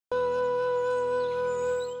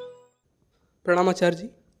Pranam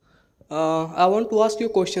Acharji. I want to ask you a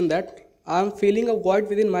question that I am feeling a void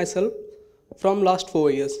within myself from last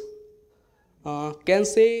 4 years. Can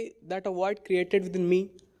say that a void created within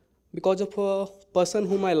me because of a person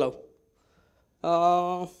whom I love.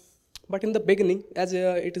 Uh, but in the beginning, as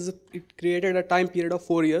it created a time period of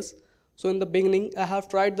 4 years. So in the beginning, I have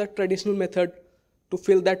tried the traditional method to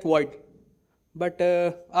fill that void, but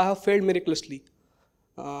I have failed miraculously.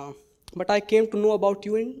 Uh, but I came to know about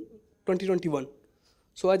you in 2021.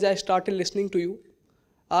 So as I started listening to you,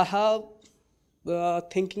 I have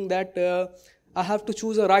thinking that I have to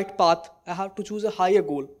choose a right path. I have to choose a higher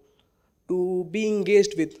goal to be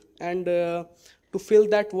engaged with and to fill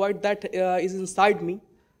that void that is inside me.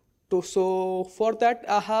 So for that,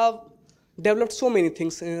 I have developed so many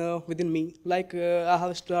things within me. Like I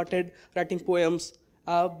have started writing poems.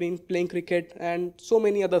 I have been playing cricket and so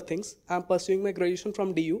many other things. I am pursuing my graduation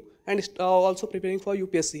from DU and also preparing for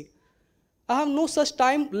UPSC. I have no such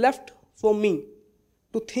time left for me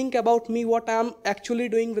to think about me what I am actually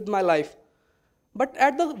doing with my life. But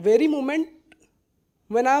at the very moment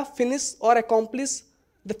when I finish or accomplish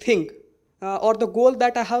the thing or the goal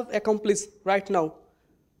that I have accomplished right now,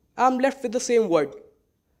 I am left with the same void.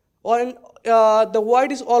 The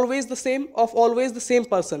void is always the same of always the same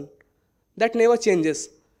person that never changes.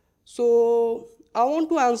 So I want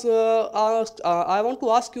to I want to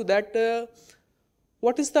ask you that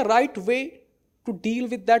what is the right way to deal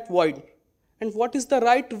with that void, and what is the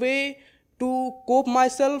right way to cope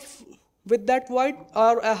myself with that void,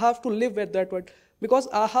 or I have to live with that void, because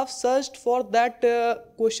I have searched for that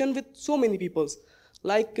question with so many peoples.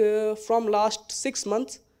 Like from last 6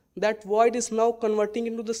 months, that void is now converting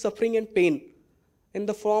into the suffering and pain in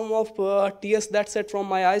the form of tears that set from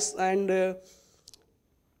my eyes. And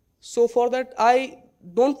so for that, I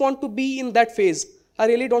don't want to be in that phase. I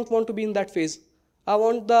really don't want to be in that phase. I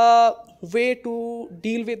want the way to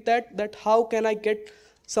deal with that, that how can I get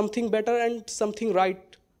something better and something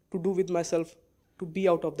right to do with myself to be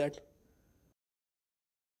out of that.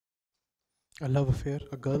 A love affair,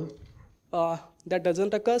 a girl. That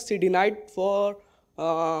doesn't occur.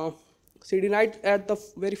 Uh, she denied at the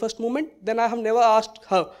very first moment. Then I have never asked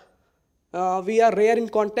her. We are rare in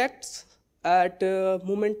contacts at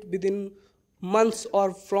moment within months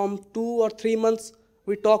or from 2 or 3 months.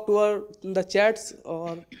 We talk to her in the chats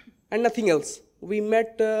or and nothing else. We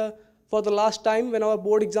met for the last time when our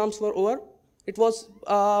board exams were over. It was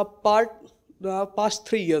past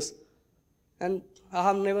 3 years, and I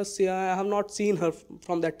have not seen her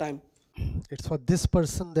from that time. It's for this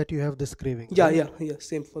person that you have this craving, Yeah, right? yeah, yeah.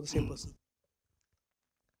 Same for the same person.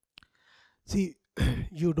 See,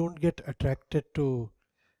 you don't get attracted to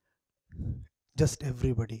just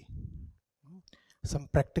everybody. Some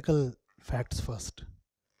practical facts first.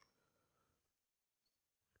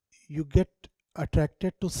 You get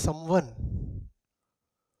attracted to someone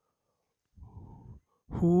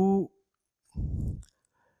who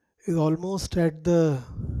is almost at the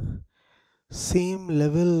same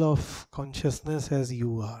level of consciousness as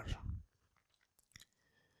you are.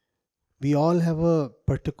 We all have a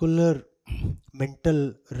particular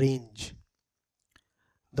mental range.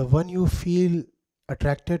 The one you feel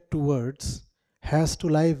attracted towards has to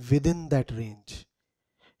lie within that range.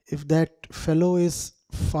 If that fellow is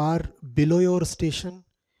far below your station,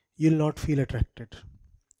 you'll not feel attracted.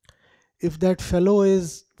 If that fellow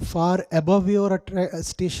is far above your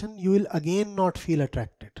station, you will again not feel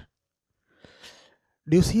attracted.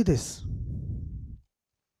 Do you see this?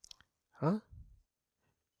 Huh?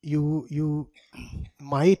 You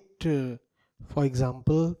might, for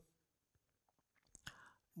example,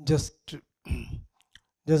 just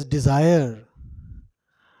just desire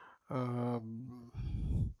um,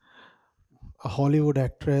 a Hollywood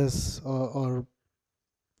actress or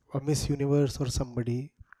a Miss Universe or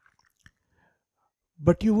somebody,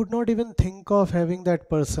 but you would not even think of having that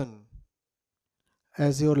person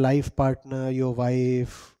as your life partner, your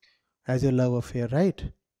wife, as your love affair,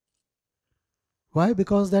 right? Why?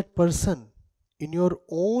 Because that person, in your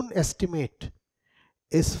own estimate,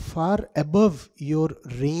 is far above your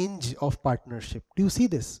range of partnership. Do you see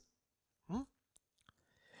this? Hmm?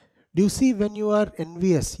 Do you see when you are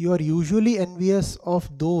envious, you are usually envious of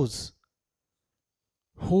those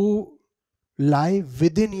who lie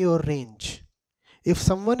within your range. If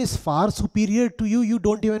someone is far superior to you, you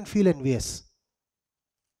don't even feel envious.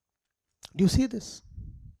 Do you see this?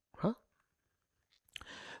 Huh?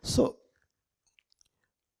 So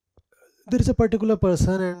there is a particular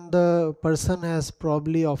person and the person has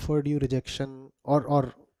probably offered you rejection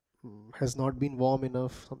or has not been warm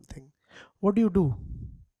enough, something. What do?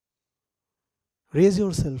 Raise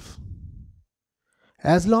yourself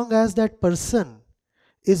As long as that person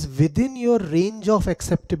is within your range of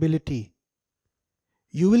acceptability,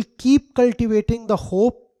 you will keep cultivating the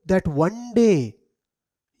hope that one day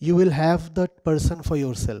you will have that person for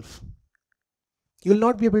yourself. You will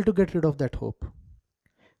not be able to get rid of that hope.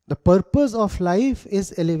 The purpose of life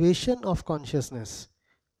is elevation of consciousness.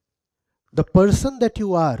 The person that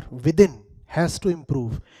you are within has to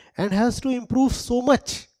improve, and has to improve so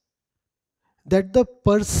much that the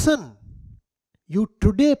person you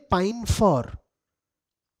today pine for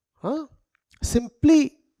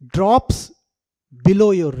simply drops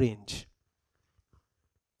below your range.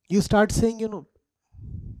 You start saying,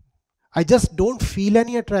 I just don't feel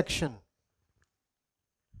any attraction.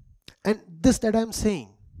 And this that I'm saying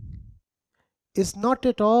is not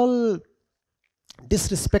at all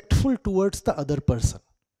disrespectful towards the other person,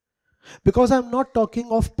 because I'm not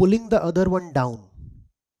talking of pulling the other one down.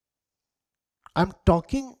 I'm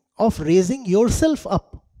talking of raising yourself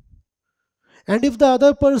up. And if the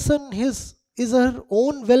other person is her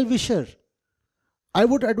own well-wisher, I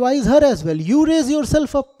would advise her as well. You raise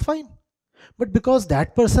yourself up, fine. But because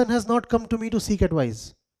that person has not come to me to seek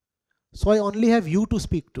advice, so I only have you to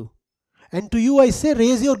speak to. And to you I say,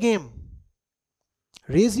 raise your game.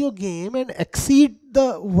 Raise your game and exceed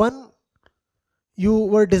the one you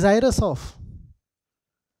were desirous of.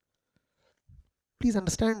 Please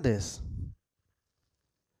understand this.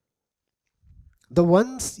 The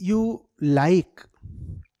ones you like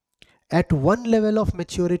at one level of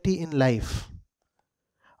maturity in life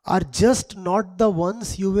are just not the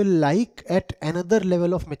ones you will like at another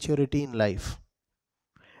level of maturity in life.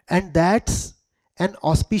 And that's an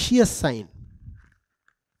auspicious sign.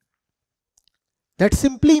 That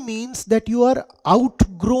simply means that you are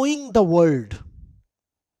outgrowing the world.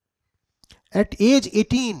 At age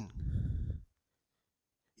 18,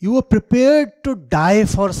 you were prepared to die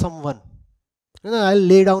for someone. I'll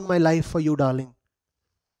lay down my life for you, darling.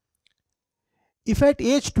 If at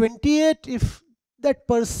age 28, if that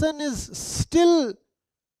person is still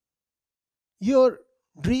your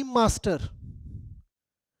dream master,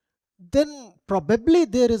 then probably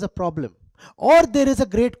there is a problem. Or there is a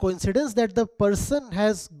great coincidence that the person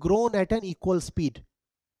has grown at an equal speed.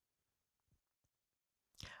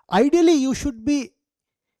 Ideally, you should be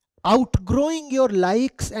outgrowing your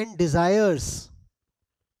likes and desires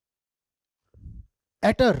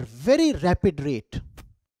at a very rapid rate.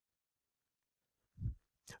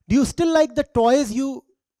 Do you still like the toys you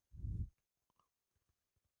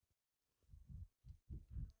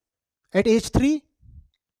at age 3?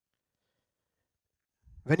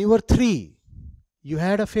 When you were 3, you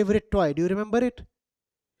had a favorite toy. Do you remember it?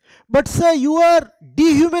 But sir, you are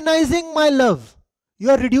dehumanizing my love.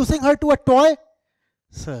 You are reducing her to a toy?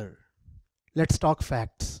 Sir, let's talk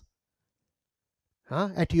facts.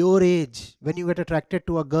 At your age, when you get attracted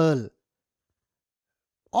to a girl,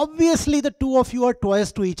 obviously the two of you are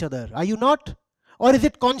toys to each other. Are you not? Or is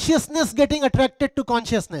it consciousness getting attracted to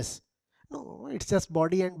consciousness? No, it's just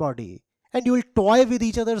body and body. And you will toy with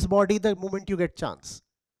each other's body the moment you get chance.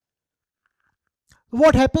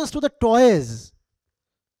 What happens to the toys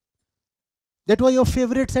that were your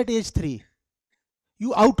favorites at age 3?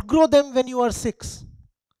 You outgrow them when you are 6.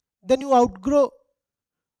 Then you outgrow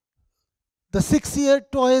the 6-year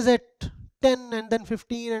toys at 10 and then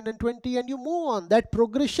 15 and then 20 and you move on. That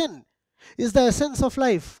progression is the essence of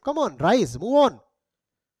life. Come on, rise, move on.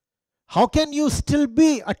 How can you still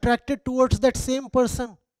be attracted towards that same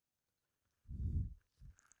person?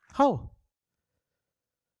 How?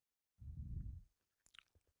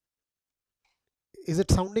 Is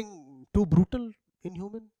it sounding too brutal,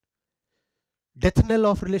 inhuman? Death knell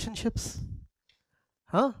of relationships?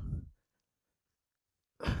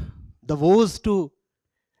 The vows to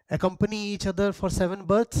accompany each other for 7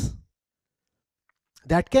 births?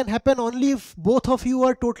 That can happen only if both of you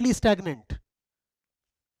are totally stagnant.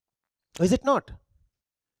 Is it not?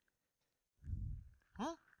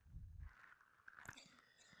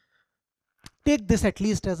 Take this at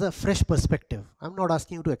least as a fresh perspective. I'm not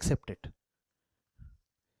asking you to accept it.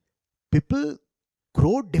 People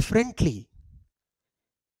grow differently.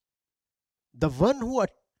 The one who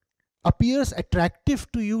appears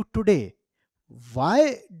attractive to you today,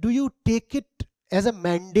 why do you take it as a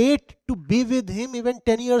mandate to be with him even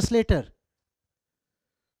 10 years later?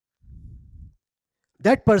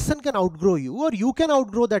 That person can outgrow you, or you can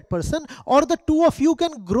outgrow that person, or the two of you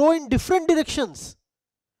can grow in different directions.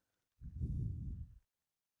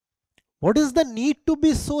 What is the need to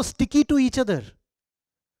be so sticky to each other?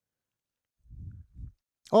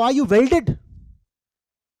 Or are you welded?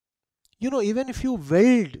 Even if you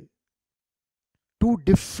weld two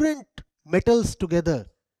different metals together,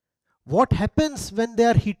 What happens when they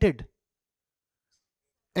are heated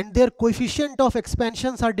and their coefficient of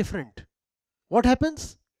expansions are different? What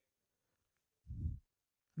happens?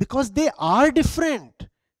 Because they are different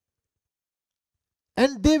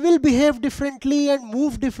and they will behave differently and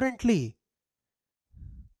move differently.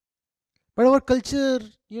 But our culture,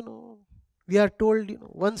 we are told,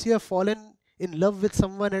 once you have fallen in love with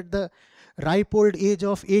someone at the ripe old age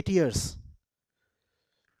of 8 years,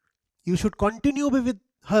 you should continue with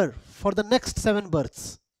her for the next 7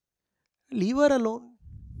 births. Leave her alone.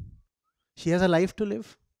 She has a life to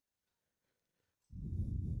live.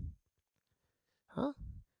 Huh?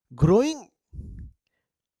 Growing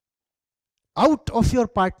out of your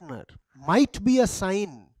partner might be a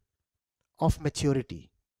sign of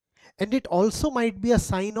maturity. And it also might be a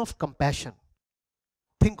sign of compassion.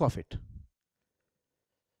 Think of it.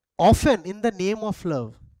 Often in the name of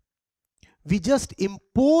love, we just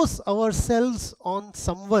impose ourselves on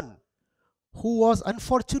someone who was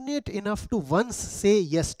unfortunate enough to once say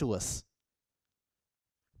yes to us.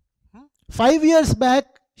 5 years back,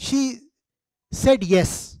 she said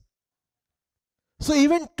yes. So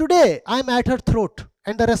even today, I'm at her throat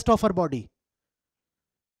and the rest of her body.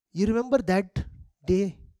 You remember that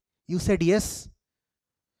day you said yes?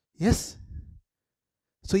 Yes.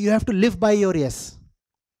 So you have to live by your yes.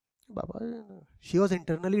 Baba, she was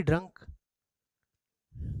internally drunk.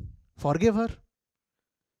 Forgive her.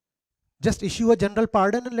 Just issue a general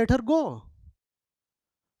pardon and let her go.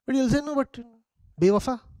 But you'll say, no, but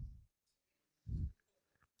bewafa.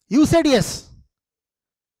 You said yes.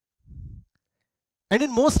 And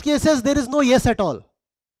in most cases, there is no yes at all.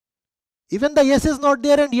 Even the yes is not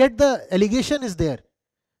there and yet the allegation is there.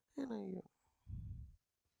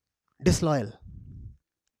 Disloyal.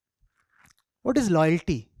 What is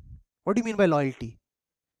loyalty? What do you mean by loyalty?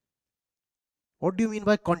 What do you mean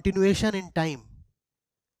by continuation in time?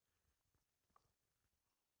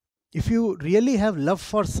 If you really have love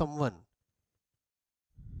for someone,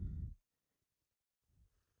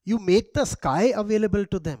 you make the sky available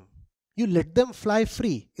to them. You let them fly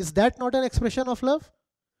free. Is that not an expression of love?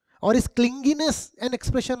 Or is clinginess an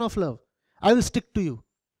expression of love? I will stick to you.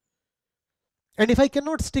 And if I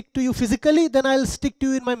cannot stick to you physically, then I'll stick to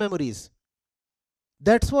you in my memories.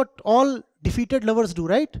 That's what all defeated lovers do,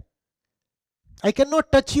 right? I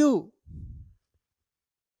cannot touch you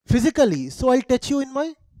physically, so I'll touch you in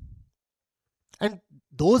my... And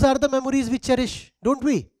those are the memories we cherish, don't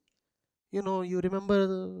we? You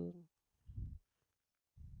remember...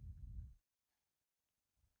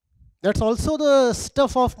 That's also the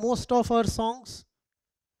stuff of most of our songs.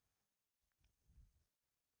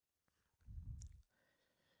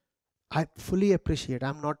 I fully appreciate,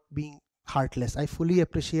 I'm not being heartless, I fully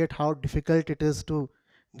appreciate how difficult it is to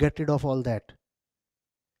get rid of all that.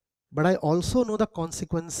 But I also know the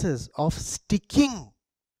consequences of sticking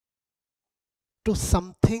to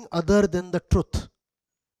something other than the truth.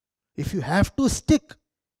 If you have to stick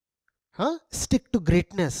to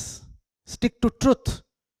greatness, stick to truth,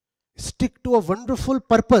 stick to a wonderful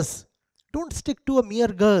purpose. Don't stick to a mere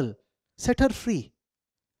girl. Set her free.